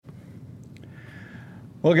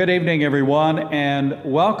Well, good evening, everyone, and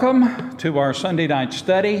welcome to our Sunday night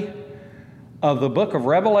study of the book of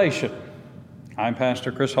Revelation. I'm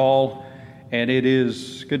Pastor Chris Hall, and it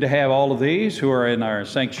is good to have all of these who are in our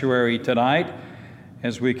sanctuary tonight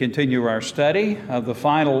as we continue our study of the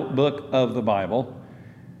final book of the Bible.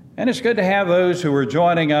 And it's good to have those who are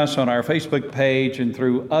joining us on our Facebook page and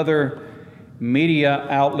through other media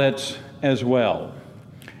outlets as well.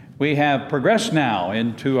 We have progressed now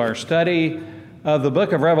into our study of the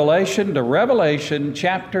book of Revelation to Revelation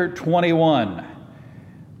chapter 21,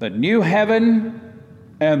 the new heaven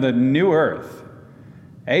and the new earth.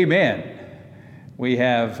 Amen. We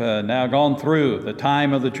have now gone through the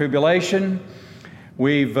time of the tribulation.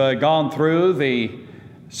 We've gone through the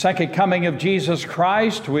second coming of Jesus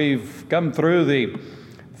Christ. We've come through the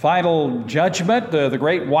final judgment, the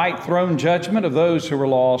great white throne judgment of those who were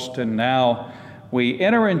lost. And now we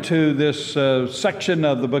enter into this section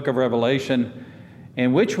of the book of Revelation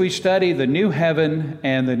in which we study the new heaven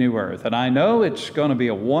and the new earth. And I know it's going to be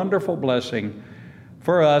a wonderful blessing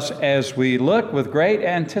for us as we look with great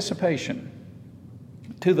anticipation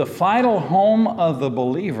to the final home of the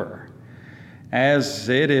believer as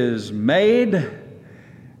it is made,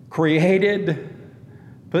 created,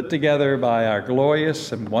 put together by our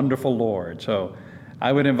glorious and wonderful Lord. So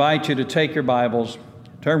I would invite you to take your Bibles,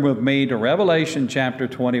 turn with me to Revelation chapter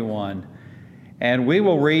 21, and we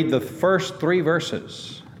will read the first 3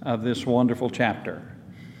 verses of this wonderful chapter.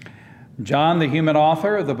 John, the human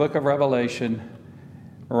author of the book of Revelation,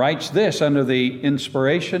 writes this under the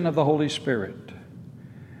inspiration of the Holy Spirit.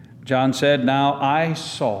 John said, "Now I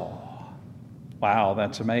saw." Wow,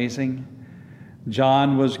 that's amazing.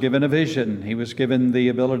 John was given a vision. He was given the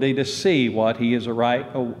ability to see what he is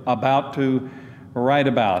about to write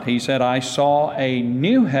about. He said, "I saw a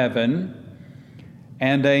new heaven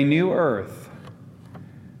and a new earth.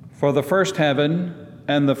 For the first heaven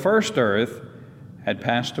and the first earth had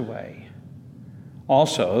passed away.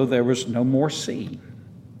 Also, there was no more sea.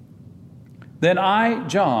 Then I,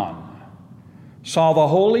 John, saw the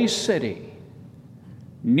holy city,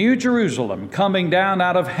 New Jerusalem, coming down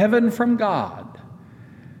out of heaven from God,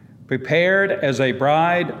 prepared as a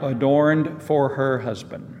bride adorned for her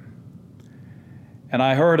husband. And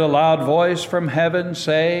I heard a loud voice from heaven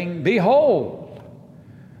saying, 'Behold,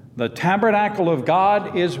 the tabernacle of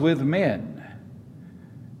God is with men,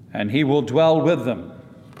 and he will dwell with them,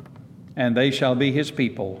 and they shall be his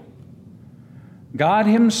people. God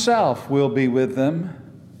himself will be with them,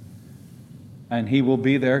 and he will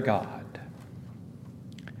be their God.'"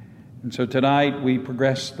 And so tonight we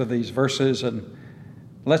progress to these verses, and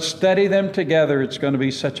let's study them together. It's going to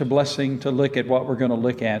be such a blessing to look at what we're going to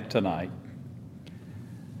look at tonight.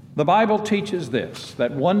 The Bible teaches this,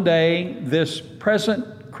 that one day this present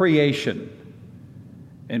creation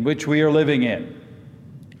in which we are living in,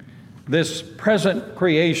 this present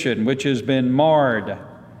creation which has been marred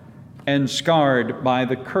and scarred by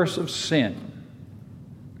the curse of sin,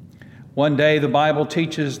 one day the Bible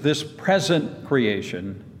teaches this present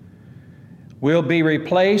creation will be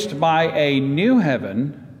replaced by a new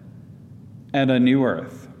heaven and a new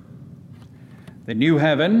earth. The new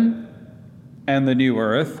heaven and the new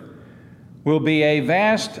earth will be a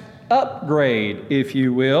vast upgrade, if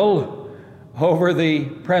you will, over the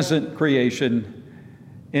present creation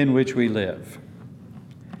in which we live.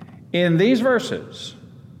 In these verses,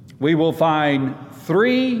 we will find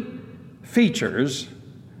 3 features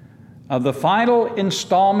of the final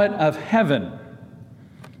installment of heaven,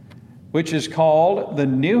 which is called the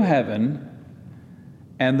new heaven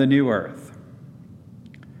and the new earth.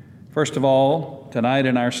 First of all, tonight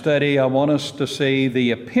in our study, I want us to see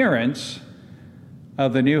the appearance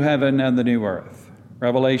of the new heaven and the new earth.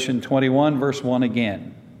 Revelation 21, verse 1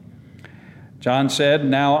 again. John said,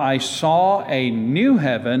 "Now I saw a new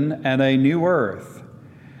heaven and a new earth.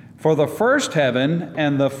 For the first heaven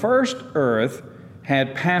and the first earth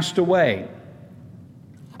had passed away.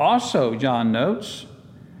 Also," John notes,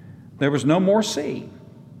 "there was no more sea."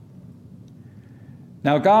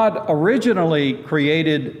 Now God originally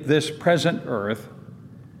created this present earth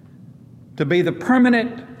to be the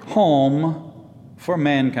permanent home for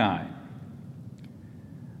mankind.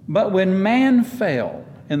 But when man fell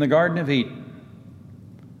in the Garden of Eden,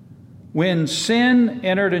 when sin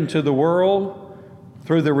entered into the world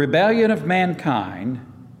through the rebellion of mankind,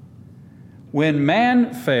 when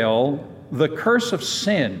man fell, the curse of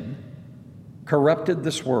sin corrupted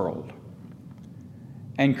this world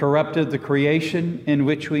and corrupted the creation in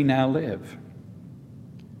which we now live.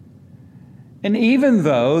 And even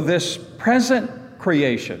though this present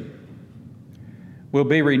creation will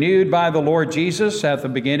be renewed by the Lord Jesus at the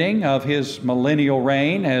beginning of his millennial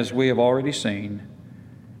reign, as we have already seen,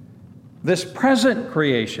 this present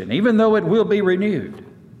creation, even though it will be renewed,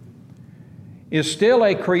 is still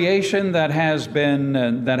a creation that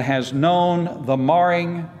has known the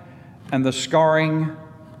marring and the scarring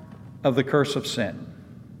of the curse of sin.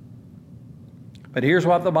 But here's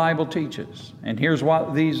what the Bible teaches, and here's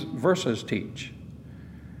what these verses teach.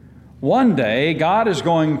 One day, God is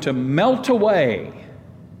going to melt away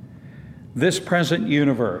this present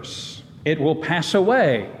universe. It will pass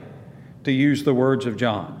away, to use the words of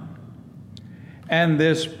John. And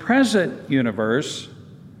this present universe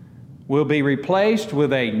will be replaced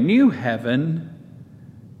with a new heaven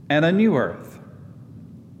and a new earth.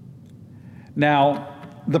 Now,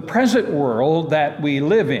 the present world that we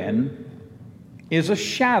live in is a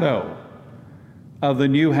shadow of the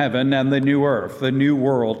new heaven and the new earth, the new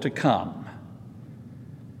world to come.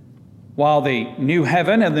 While the new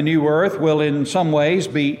heaven and the new earth will in some ways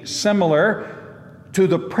be similar to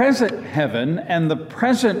the present heaven and the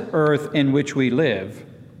present earth in which we live,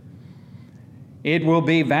 it will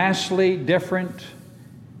be vastly different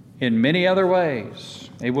in many other ways.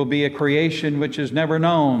 It will be a creation which has never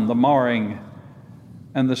known the marring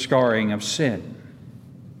and the scarring of sin.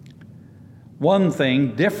 One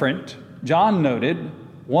thing different, John noted,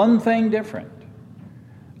 one thing different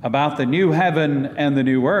about the new heaven and the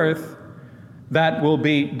new earth that will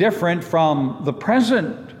be different from the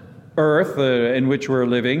present earth in which we're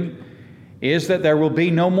living is that there will be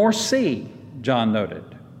no more sea, John noted.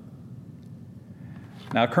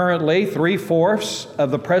 Now, currently, 3/4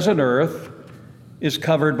 of the present earth is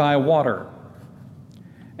covered by water.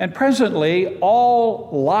 And presently, all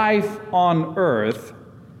life on earth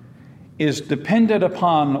is dependent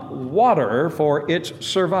upon water for its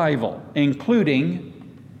survival, including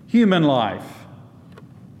human life.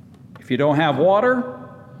 If you don't have water,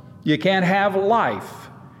 you can't have life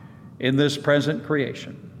in this present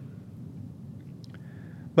creation.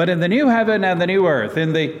 But in the new heaven and the new earth,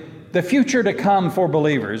 in the future to come for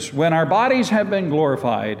believers, when our bodies have been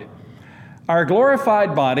glorified, our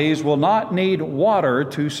glorified bodies will not need water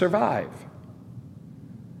to survive.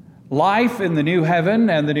 Life in the new heaven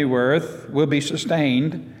and the new earth will be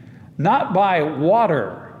sustained not by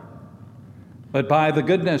water, but by the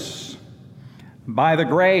goodness, by the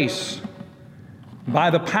grace, by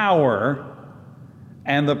the power,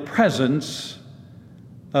 and the presence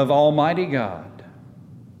of Almighty God.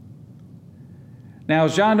 Now,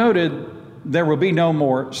 as John noted, there will be no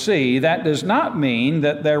more sea. That does not mean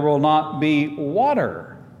that there will not be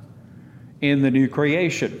water in the new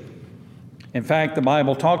creation. In fact, the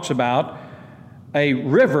Bible talks about a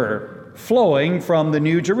river flowing from the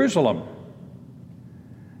New Jerusalem.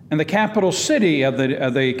 And the capital city of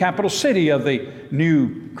the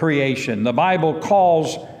new creation. The Bible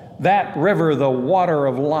calls that river the water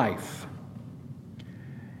of life.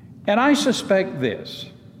 And I suspect this,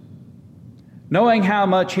 knowing how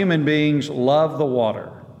much human beings love the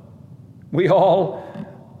water. We all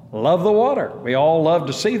love the water. We all love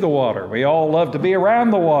to see the water. We all love to be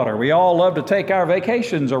around the water. We all love to take our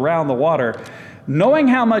vacations around the water. Knowing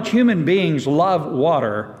how much human beings love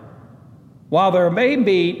water, while there may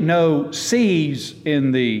be no seas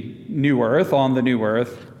in the new earth, on the new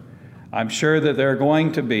earth, I'm sure that there are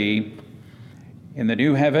going to be, in the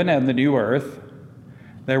new heaven and the new earth,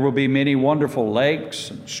 there will be many wonderful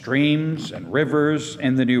lakes and streams and rivers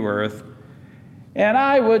in the new earth. And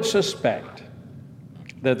I would suspect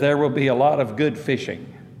that there will be a lot of good fishing.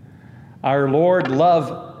 Our Lord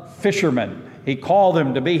loved fishermen. He called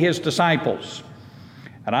them to be His disciples.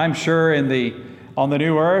 And I'm sure on the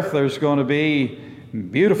new earth, there's going to be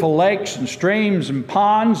beautiful lakes and streams and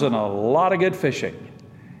ponds and a lot of good fishing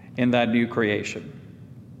in that new creation.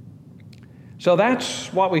 So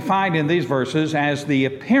that's what we find in these verses as the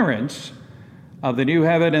appearance of the new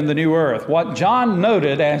heaven and the new earth, what John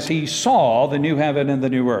noted as he saw the new heaven and the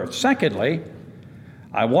new earth. Secondly,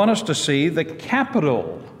 I want us to see the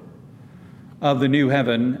capital of the new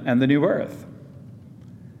heaven and the new earth.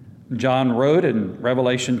 John wrote in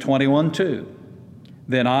Revelation 21:2,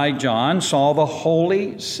 "Then I, John, saw the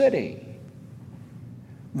holy city,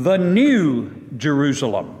 the new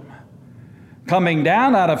Jerusalem, coming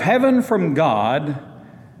down out of heaven from God,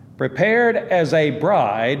 prepared as a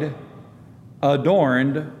bride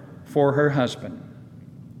adorned for her husband."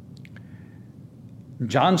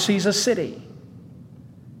 John sees a city.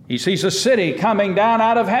 He sees a city coming down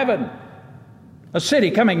out of heaven. A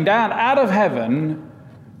city coming down out of heaven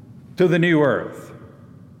to the new earth.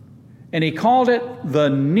 And he called it the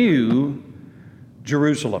New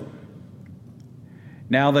Jerusalem.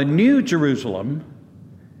 Now, the New Jerusalem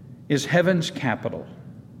is heaven's capital.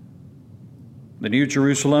 The New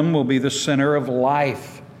Jerusalem will be the center of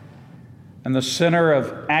life and the center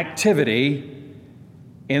of activity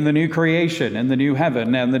in the new creation, in the new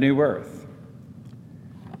heaven and the new earth.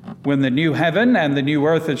 When the new heaven and the new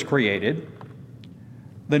earth is created,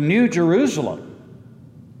 the new Jerusalem,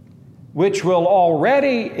 which will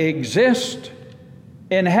already exist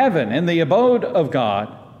in heaven, in the abode of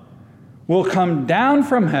God, will come down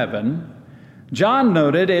from heaven. John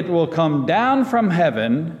noted it will come down from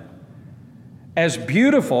heaven as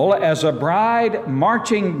beautiful as a bride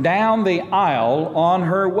marching down the aisle on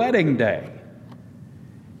her wedding day.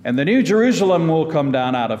 And the new Jerusalem will come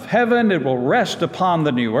down out of heaven. It will rest upon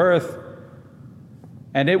the new earth,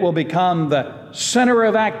 and it will become the center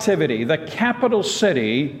of activity, the capital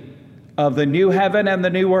city of the new heaven and the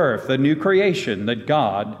new earth, the new creation that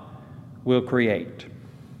God will create.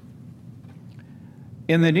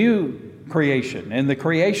 In the new creation, in the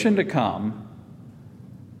creation to come,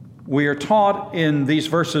 we are taught in these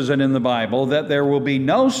verses and in the Bible that there will be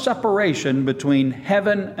no separation between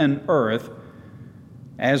heaven and earth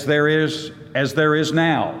as there is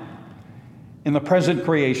now. In the present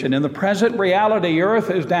creation, in the present reality,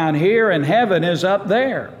 earth is down here and heaven is up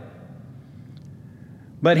there.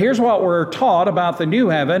 But here's what we're taught about the new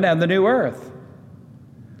heaven and the new earth.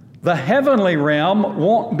 The heavenly realm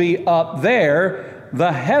won't be up there.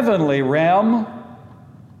 The heavenly realm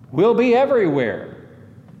will be everywhere,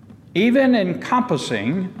 even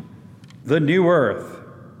encompassing the new earth.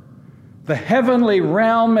 The heavenly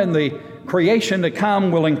realm and the creation to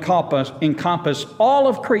come will encompass all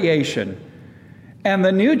of creation. And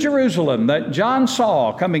the new Jerusalem that John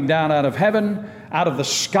saw coming down out of heaven, out of the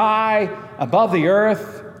sky, above the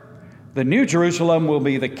earth, the new Jerusalem will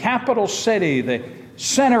be the capital city, the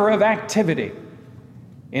center of activity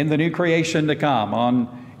in the new creation to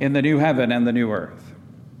come, in the new heaven and the new earth.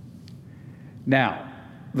 Now,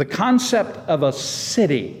 the concept of a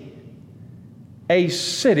city, a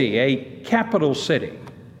capital city,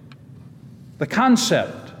 the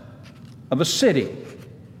concept of a city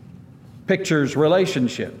pictures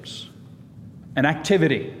relationships and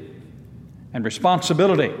activity and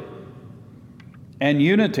responsibility and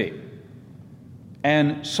unity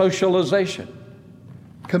and socialization,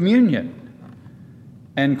 communion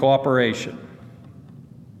and cooperation.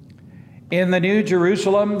 In the New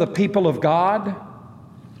Jerusalem, the people of God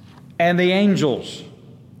and the angels,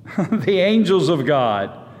 the angels of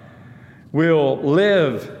God, will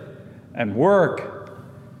live and work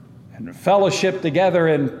and fellowship together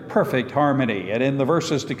in perfect harmony. And in the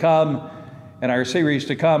verses to come, in our series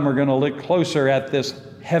to come, we're going to look closer at this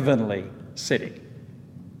heavenly city.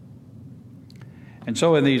 And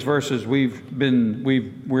so in these verses,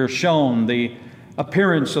 we're shown the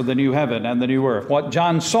appearance of the new heaven and the new earth, what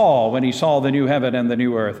John saw when he saw the new heaven and the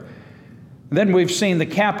new earth. Then we've seen the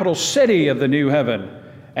capital city of the new heaven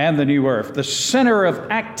and the new earth, the center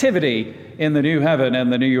of activity in the new heaven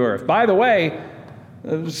and the new earth. By the way,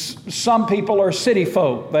 some people are city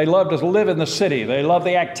folk. They love to live in the city. They love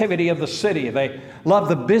the activity of the city. They love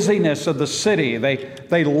the busyness of the city.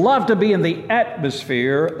 They love to be in the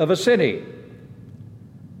atmosphere of a city.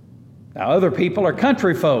 Now, other people are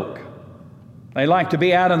country folk. They like to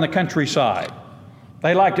be out in the countryside.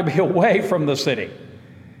 They like to be away from the city.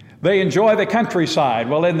 They enjoy the countryside.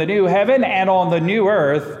 Well, in the new heaven and on the new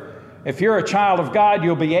earth, if you're a child of God,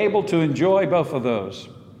 you'll be able to enjoy both of those.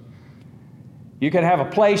 You can have a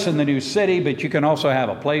place in the new city, but you can also have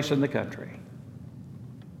a place in the country,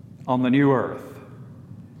 on the new earth.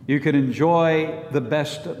 You can enjoy the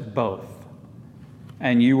best of both,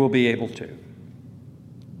 and you will be able to.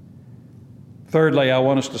 Thirdly, I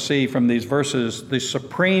want us to see from these verses the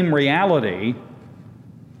supreme reality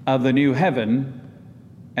of the new heaven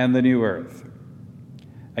and the new earth.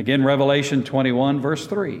 Again, Revelation 21, verse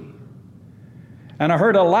 3. And I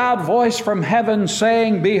heard a loud voice from heaven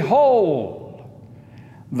saying, "Behold,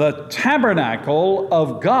 the tabernacle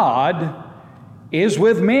of God is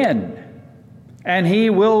with men, and he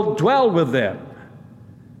will dwell with them,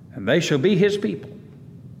 and they shall be his people.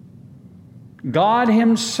 God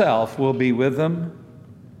himself will be with them,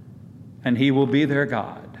 and he will be their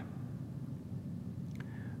God."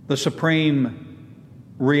 The supreme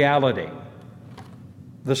reality,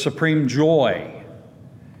 the supreme joy,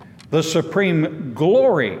 the supreme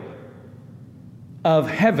glory of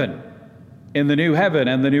heaven in the new heaven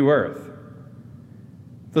and the new earth.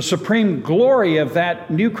 The supreme glory of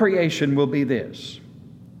that new creation will be this: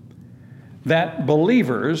 that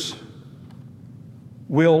believers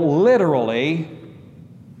will literally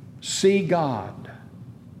see God.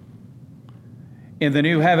 In the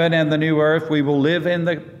new heaven and the new earth, we will live in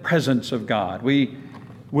the presence of God. We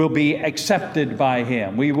will be accepted by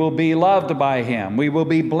him. We will be loved by him. We will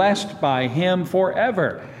be blessed by him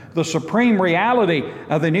forever. The supreme reality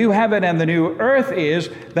of the new heaven and the new earth is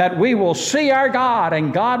that we will see our God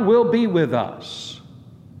and God will be with us.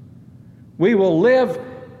 We will live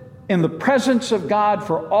in the presence of God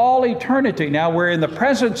for all eternity. Now, we're in the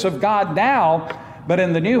presence of God now, but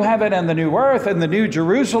in the new heaven and the new earth and the new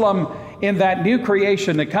Jerusalem, in that new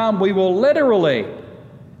creation to come, we will literally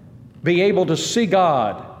be able to see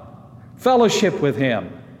God, fellowship with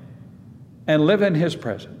Him, and live in His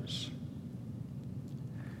presence.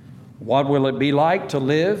 What will it be like to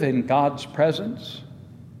live in God's presence?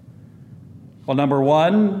 Well, number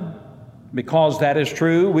one, because that is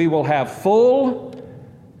true, we will have full,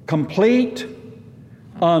 complete,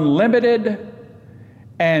 unlimited,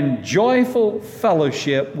 and joyful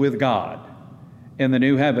fellowship with God in the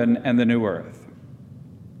new heaven and the new earth.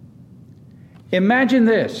 Imagine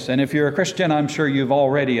this, and if you're a Christian, I'm sure you've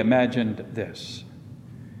already imagined this.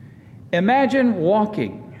 Imagine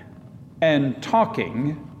walking and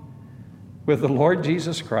talking with the Lord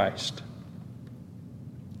Jesus Christ.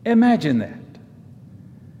 Imagine that.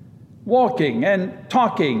 Walking and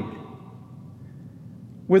talking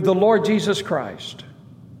with the Lord Jesus Christ.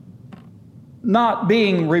 Not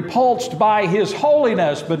being repulsed by His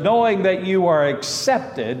holiness, but knowing that you are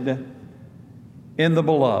accepted in the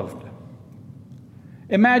beloved.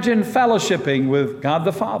 Imagine fellowshipping with God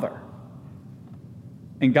the Father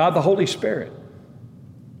and God the Holy Spirit.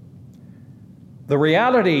 The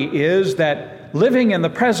reality is that living in the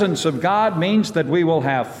presence of God means that we will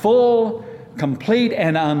have full, complete,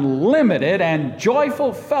 and unlimited and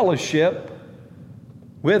joyful fellowship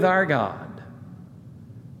with our God.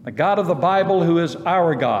 The God of the Bible, who is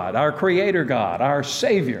our God, our Creator God, our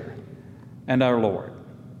Savior, and our Lord.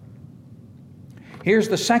 Here's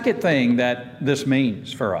the second thing that this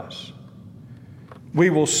means for us. We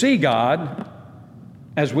will see God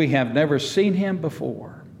as we have never seen Him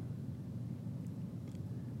before.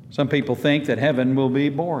 Some people think that heaven will be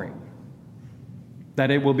boring,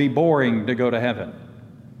 that it will be boring to go to heaven,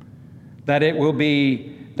 that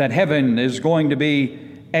heaven is going to be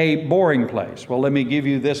a boring place. Well, let me give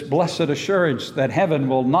you this blessed assurance that heaven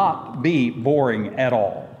will not be boring at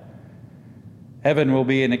all. Heaven will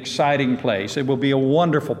be an exciting place. It will be a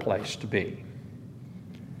wonderful place to be.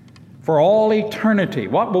 For all eternity,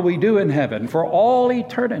 what will we do in heaven? For all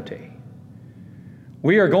eternity,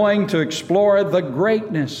 we are going to explore the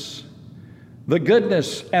greatness, the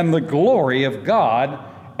goodness, and the glory of God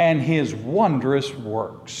and His wondrous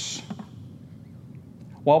works.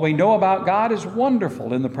 What we know about God is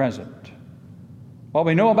wonderful in the present. What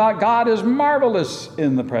we know about God is marvelous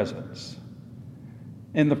in the present.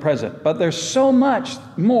 But there's so much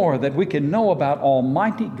more that we can know about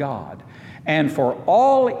Almighty God. And for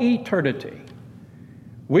all eternity,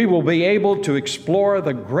 we will be able to explore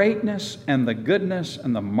the greatness and the goodness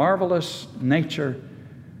and the marvelous nature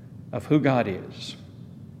of who God is.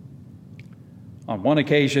 On one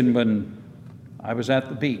occasion when I was at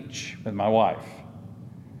the beach with my wife,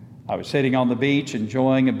 I was sitting on the beach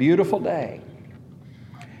enjoying a beautiful day.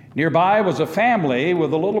 Nearby was a family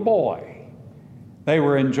with a little boy. They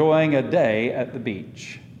were enjoying a day at the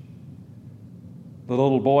beach. The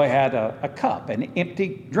little boy had a cup, an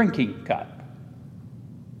empty drinking cup.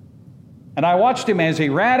 And I watched him as he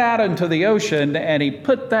ran out into the ocean and he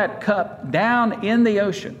put that cup down in the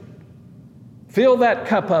ocean, filled that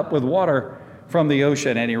cup up with water from the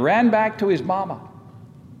ocean, and he ran back to his mama.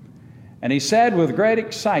 And he said with great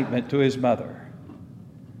excitement to his mother,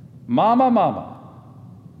 "Mama, Mama,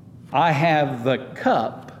 I have the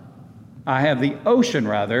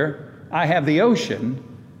ocean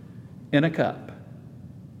in a cup."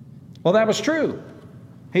 Well, that was true.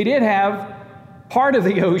 He did have part of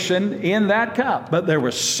the ocean in that cup, but there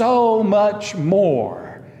was so much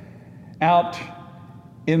more out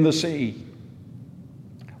in the sea.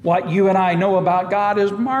 What you and I know about God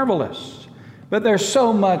is marvelous. But there's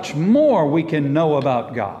so much more we can know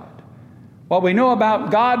about God. What we know about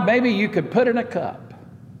God, maybe you could put in a cup.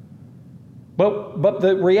 But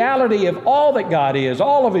the reality of all that God is,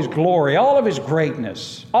 all of His glory, all of His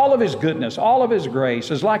greatness, all of His goodness, all of His grace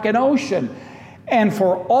is like an ocean. And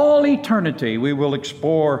for all eternity, we will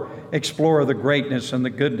explore the greatness and the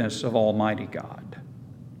goodness of Almighty God.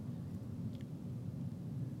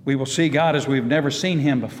 We will see God as we've never seen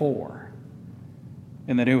Him before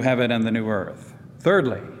in the new heaven and the new earth.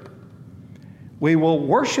 Thirdly, we will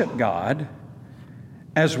worship God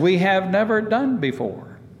as we have never done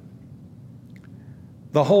before.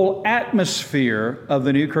 The whole atmosphere of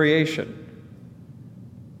the new creation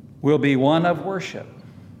will be one of worship.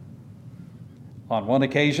 On one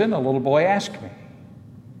occasion, a little boy asked me,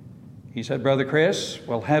 He said, Brother Chris,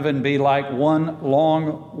 will heaven be like one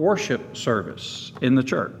long worship service in the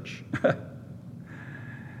church?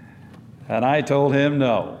 And I told him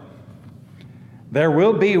no. There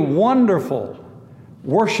will be wonderful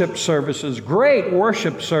worship services, great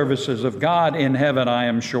worship services of God in heaven, I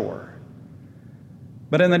am sure.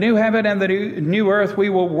 But in the new heaven and the new earth, we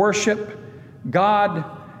will worship God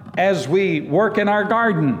as we work in our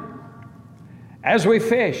garden, as we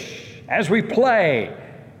fish, as we play.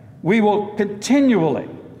 We will continually,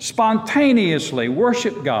 spontaneously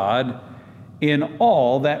worship God in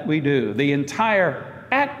all that we do. The entire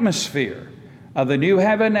atmosphere of the new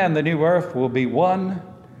heaven and the new earth will be one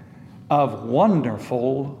of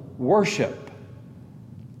wonderful worship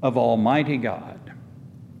of Almighty God.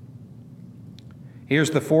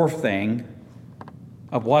 Here's the fourth thing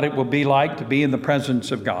of what it will be like to be in the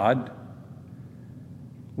presence of God.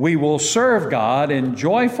 We will serve God in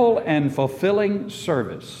joyful and fulfilling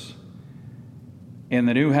service in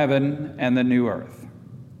the new heaven and the new earth.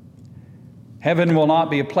 Heaven will not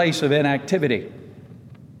be a place of inactivity.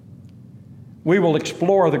 We will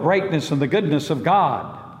explore the greatness and the goodness of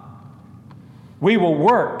God. We will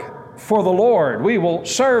work for the Lord. We will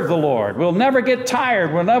serve the Lord. We'll never get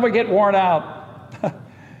tired. We'll never get worn out.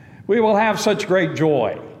 We will have such great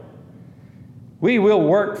joy. We will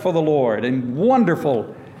work for the Lord in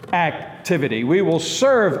wonderful activity. We will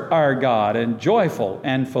serve our God in joyful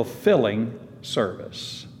and fulfilling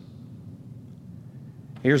service.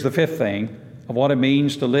 Here's the fifth thing of what it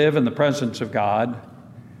means to live in the presence of God.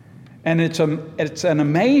 And it's an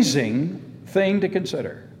amazing thing to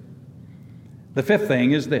consider. The fifth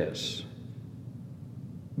thing is this: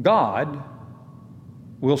 God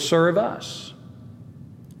will serve us.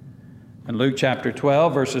 In Luke chapter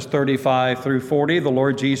 12, verses 35 through 40, the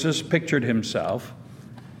Lord Jesus pictured himself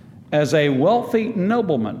as a wealthy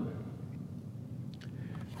nobleman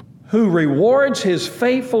who rewards his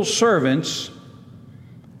faithful servants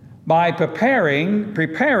by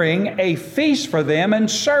preparing a feast for them and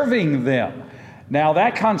serving them. Now,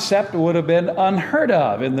 that concept would have been unheard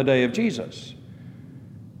of in the day of Jesus.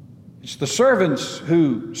 It's the servants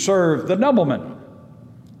who serve the nobleman.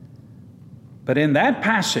 But in that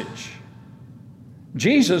passage,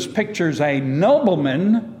 Jesus pictures a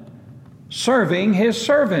nobleman serving his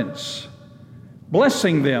servants,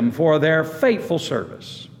 blessing them for their faithful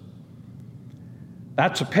service.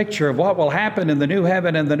 That's a picture of what will happen in the new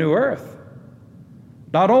heaven and the new earth.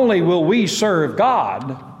 Not only will we serve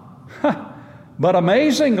God, but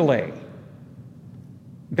amazingly,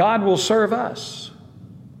 God will serve us.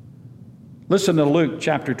 Listen to Luke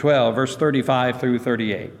chapter 12, verse 35 through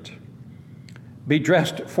 38. Be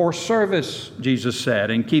dressed for service, Jesus said,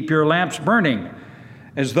 and keep your lamps burning,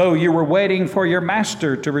 as though you were waiting for your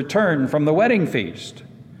master to return from the wedding feast.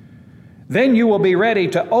 Then you will be ready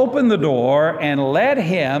to open the door and let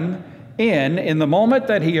him in the moment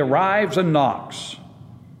that he arrives and knocks.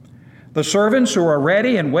 The servants who are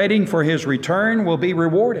ready and waiting for his return will be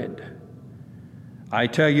rewarded. I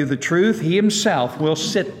tell you the truth, he himself will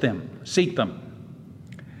seat them.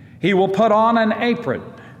 He will put on an apron,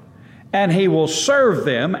 and he will serve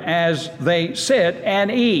them as they sit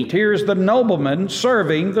and eat. Here's the nobleman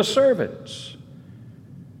serving the servants.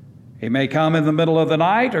 He may come in the middle of the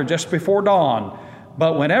night or just before dawn,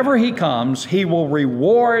 but whenever he comes, he will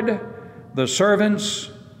reward the servants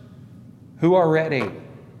who are ready.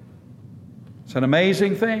 It's an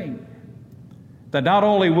amazing thing that not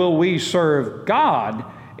only will we serve God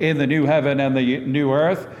in the new heaven and the new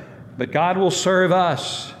earth, but God will serve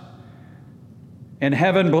us. In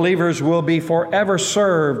heaven, believers will be forever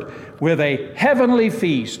served with a heavenly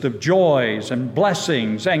feast of joys and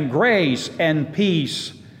blessings and grace and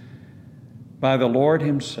peace by the Lord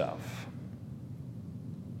himself.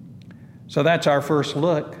 So that's our first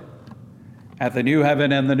look at the new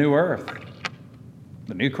heaven and the new earth,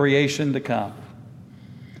 the new creation to come.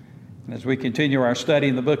 And as we continue our study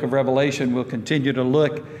in the book of Revelation, we'll continue to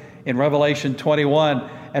look in Revelation 21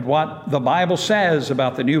 at what the Bible says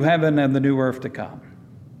about the new heaven and the new earth to come.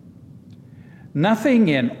 Nothing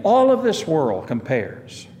in all of this world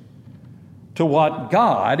compares to what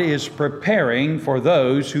God is preparing for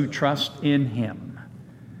those who trust in him.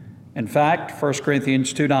 In fact, 1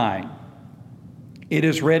 Corinthians 2:9, it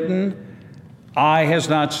is written, "Eye has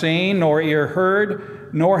not seen, nor ear heard,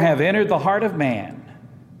 nor have entered the heart of man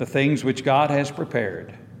the things which God has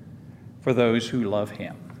prepared for those who love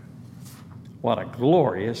him." What a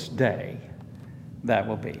glorious day that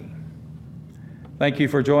will be. Thank you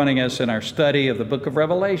for joining us in our study of the book of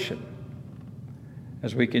Revelation.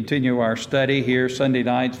 As we continue our study here Sunday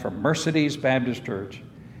nights from Mercedes Baptist Church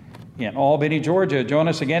in Albany, Georgia. Join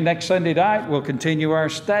us again next Sunday night. We'll continue our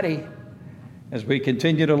study. as we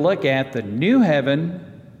continue to look at the new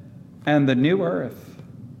heaven and the new earth.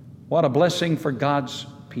 What a blessing for God's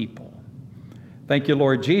people. Thank you,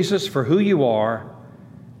 Lord Jesus, for who you are,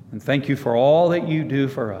 and thank you for all that you do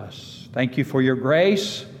for us. Thank you for your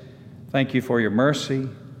grace, thank you for your mercy,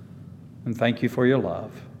 and thank you for your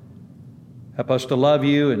love. Help us to love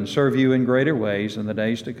you and serve you in greater ways in the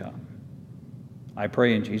days to come. I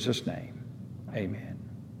pray in Jesus' name, amen.